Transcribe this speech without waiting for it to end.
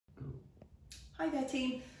Hi there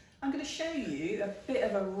team, I'm going to show you a bit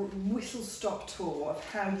of a whistle-stop tour of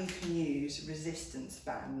how you can use resistance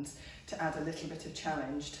bands to add a little bit of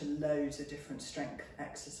challenge to loads of different strength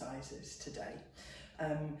exercises today.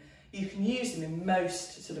 You can use them in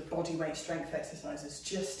most sort of body weight strength exercises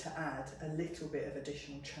just to add a little bit of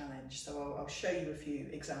additional challenge. So I'll show you a few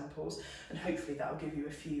examples and hopefully that'll give you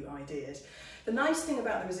a few ideas. The nice thing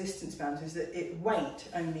about the resistance bands is that weight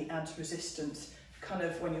only adds resistance kind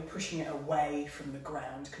of when you're pushing it away from the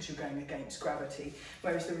ground because you're going against gravity,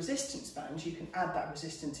 whereas the resistance bands, you can add that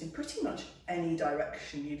resistance in pretty much any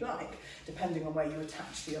direction you'd like, depending on where you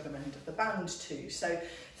attach the other end of the band to. So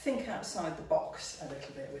think outside the box a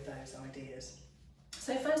little bit with those ideas.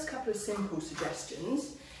 So first couple of simple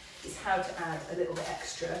suggestions is how to add a little bit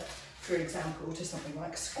extra, for example, to something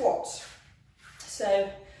like squats. So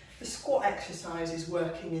the squat exercise is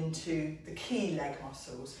working into the key leg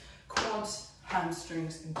muscles, quads,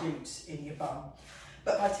 hamstrings and glutes in your bum.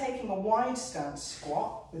 But by taking a wide stance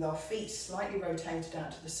squat with our feet slightly rotated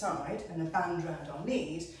out to the side and a band around our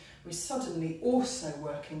knees, we're suddenly also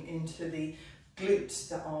working into the glutes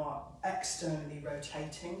that are externally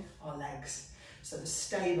rotating our legs. So the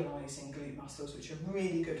stabilising glute muscles, which are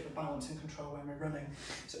really good for balance and control when we're running.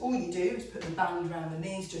 So all you do is put the band around the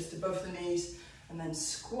knees, just above the knees, and then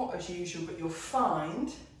squat as usual, but you'll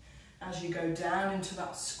find as you go down into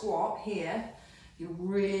that squat here, you're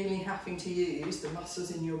really having to use the muscles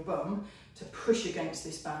in your bum to push against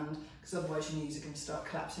this band, because otherwise your knees are going to start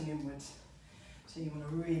collapsing inwards. So you want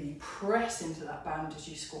to really press into that band as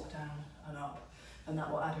you squat down and up, and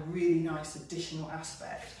that will add a really nice additional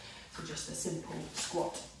aspect to just a simple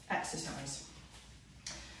squat exercise.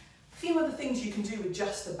 A few other things you can do with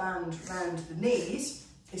just the band around the knees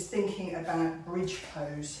is thinking about bridge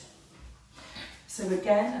pose. So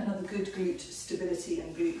again, another good glute stability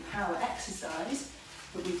and glute power exercise,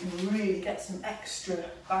 but we can really get some extra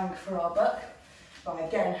bang for our buck by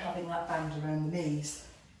again having that band around the knees.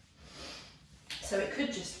 So it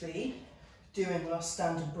could just be doing our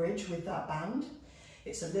standard bridge with that band.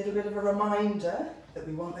 It's a little bit of a reminder that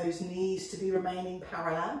we want those knees to be remaining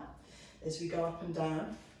parallel as we go up and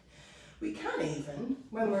down. We can even,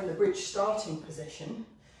 when we're in the bridge starting position,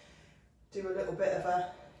 do a little bit of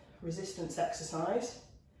a resistance exercise,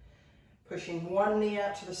 pushing one knee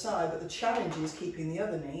out to the side, but the challenge is keeping the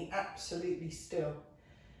other knee absolutely still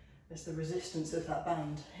as the resistance of that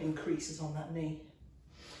band increases on that knee.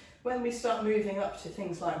 When we start moving up to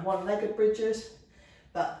things like one-legged bridges,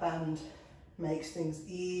 that band makes things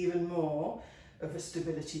even more of a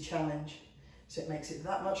stability challenge. So it makes it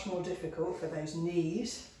that much more difficult for those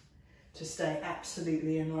knees to stay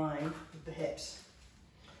absolutely in line with the hips.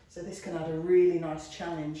 So this can add a really nice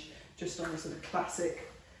challenge just on the sort of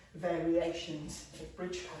classic variations of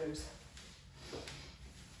bridge pose.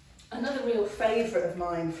 Another real favourite of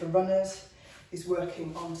mine for runners is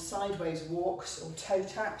working on sideways walks or toe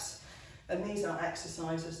taps. And these are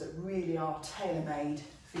exercises that really are tailor-made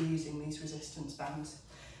for using these resistance bands.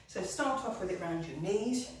 So start off with it around your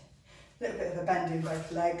knees, a little bit of a bend in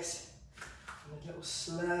both legs, and a little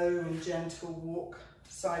slow and gentle walk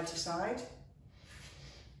side to side.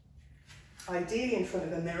 Ideally in front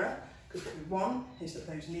of the mirror, because what we want is that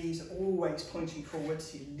those knees are always pointing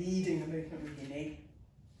forwards, so you're leading the movement with your knee.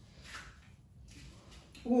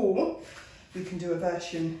 Or we can do a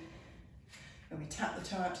version where we tap the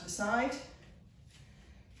toe out to the side,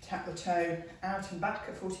 tap the toe out and back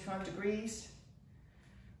at 45 degrees,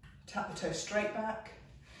 tap the toe straight back.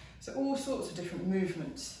 So all sorts of different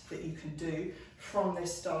movements that you can do from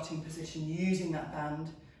this starting position using that band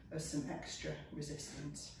as some extra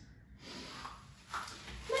resistance.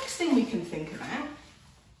 Next thing we can think about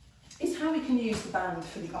is how we can use the band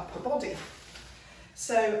for the upper body.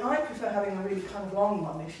 So I prefer having a really kind of long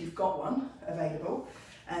one if you've got one available,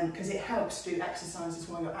 because it helps do exercises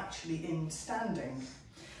while you're actually in standing.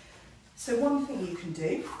 So one thing you can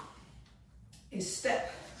do is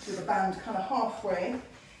step with the band kind of halfway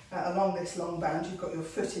along this long band. You've got your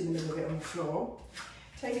foot in the middle of it on the floor.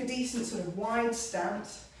 Take a decent sort of wide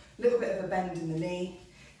stance, a little bit of a bend in the knee.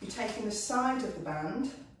 You're taking the side of the band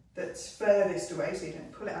that's furthest away, so you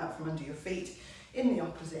don't pull it out from under your feet, in the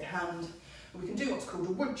opposite hand. And we can do what's called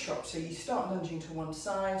a wood chop, so you start lunging to one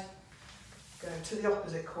side, go to the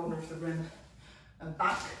opposite corner of the rim and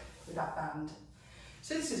back with that band.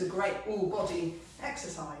 So this is a great all-body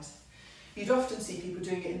exercise. You'd often see people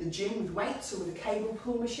doing it in the gym with weights or with a cable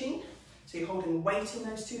pull machine. So you're holding a weight in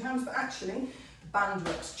those two hands, but actually the band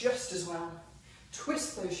works just as well.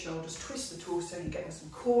 Twist those shoulders, twist the torso, you're getting some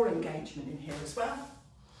core engagement in here as well.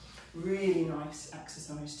 Really nice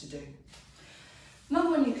exercise to do. Another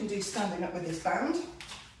one you can do standing up with this band,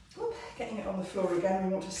 getting it on the floor again.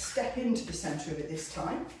 We want to step into the centre of it this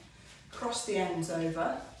time. Cross the ends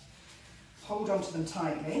over, hold onto them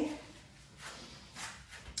tightly.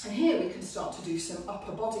 And here we can start to do some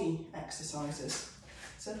upper body exercises.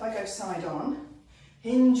 So if I go side on,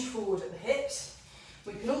 hinge forward at the hips,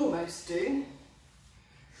 we can almost do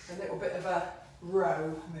a little bit of a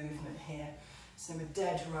row movement here. So a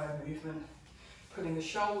dead row movement, pulling the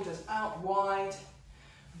shoulders out wide,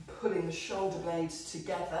 and pulling the shoulder blades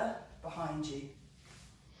together behind you.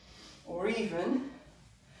 Or even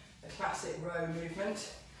the classic row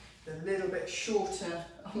movement, a little bit shorter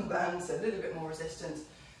on the band, so a little bit more resistance,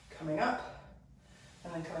 coming up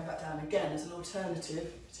and then coming back down again as an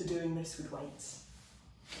alternative to doing this with weights.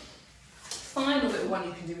 Final little one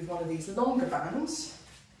you can do with one of these longer bands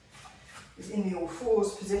is in the all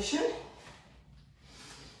fours position,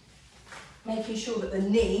 making sure that the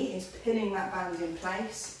knee is pinning that band in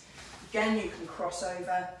place. Again, you can cross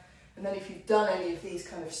over, and then if you've done any of these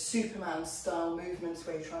kind of Superman style movements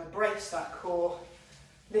where you're trying to brace that core,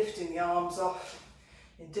 lifting the arms off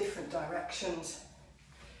in different directions,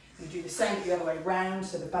 you do the same the other way round,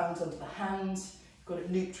 so the band's under the hands, you've got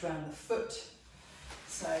it looped around the foot,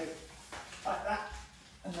 so like that,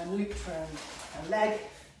 and then looped around a leg,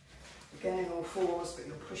 again in all fours, but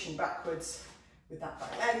you're pushing backwards with that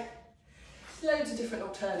back leg. There's loads of different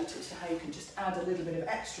alternatives to how you can just add a little bit of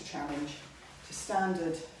extra challenge to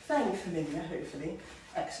standard, fairly familiar, hopefully,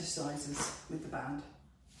 exercises with the band.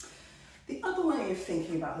 The other way of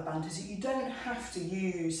thinking about the band is that you don't have to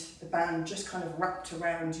use the band just kind of wrapped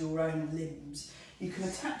around your own limbs. You can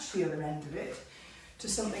attach the other end of it to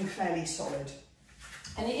something fairly solid.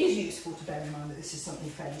 And it is useful to bear in mind that this is something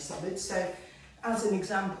fairly solid. So as an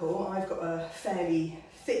example, I've got a fairly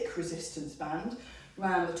thick resistance band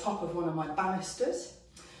around the top of one of my banisters.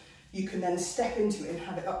 You can then step into it and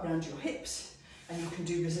have it up around your hips, and you can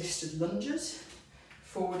do resisted lunges,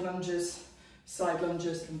 forward lunges, side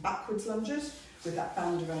lunges and backwards lunges with that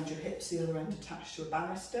band around your hips, the other end attached to a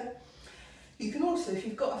banister. You can also, if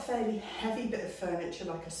you've got a fairly heavy bit of furniture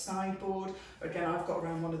like a sideboard, or again I've got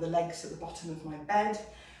around one of the legs at the bottom of my bed,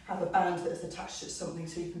 have a band that is attached to something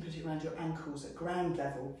so you can put it around your ankles at ground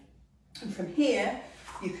level. And from here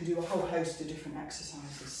you can do a whole host of different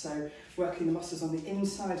exercises. So working the muscles on the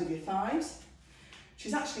inside of your thighs, which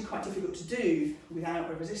is actually quite difficult to do without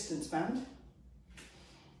a resistance band.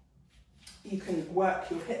 You can work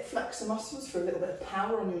your hip flexor muscles for a little bit of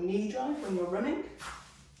power on your knee drive when you're running.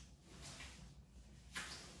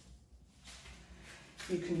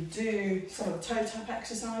 You can do some of the toe tap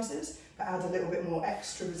exercises, but add a little bit more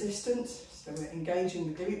extra resistance. So we're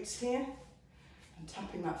engaging the glutes here and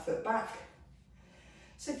tapping that foot back.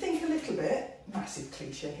 So think a little bit, massive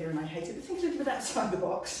cliche here and I hate it, but think a little bit outside the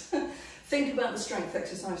box. Think about the strength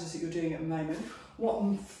exercises that you're doing at the moment. What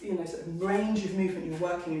sort of range of movement you're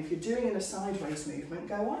working in. If you're doing in a sideways movement,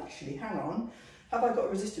 go, well, actually, hang on, have I got a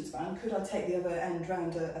resistance band? Could I take the other end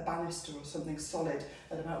round a banister or something solid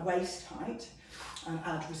at about waist height and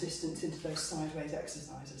add resistance into those sideways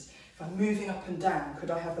exercises? If I'm moving up and down,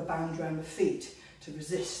 could I have the band around the feet to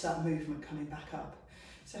resist that movement coming back up?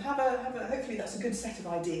 So hopefully that's a good set of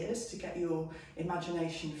ideas to get your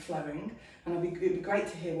imagination flowing, and it'd be great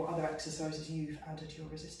to hear what other exercises you've added your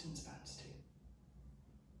resistance bands to.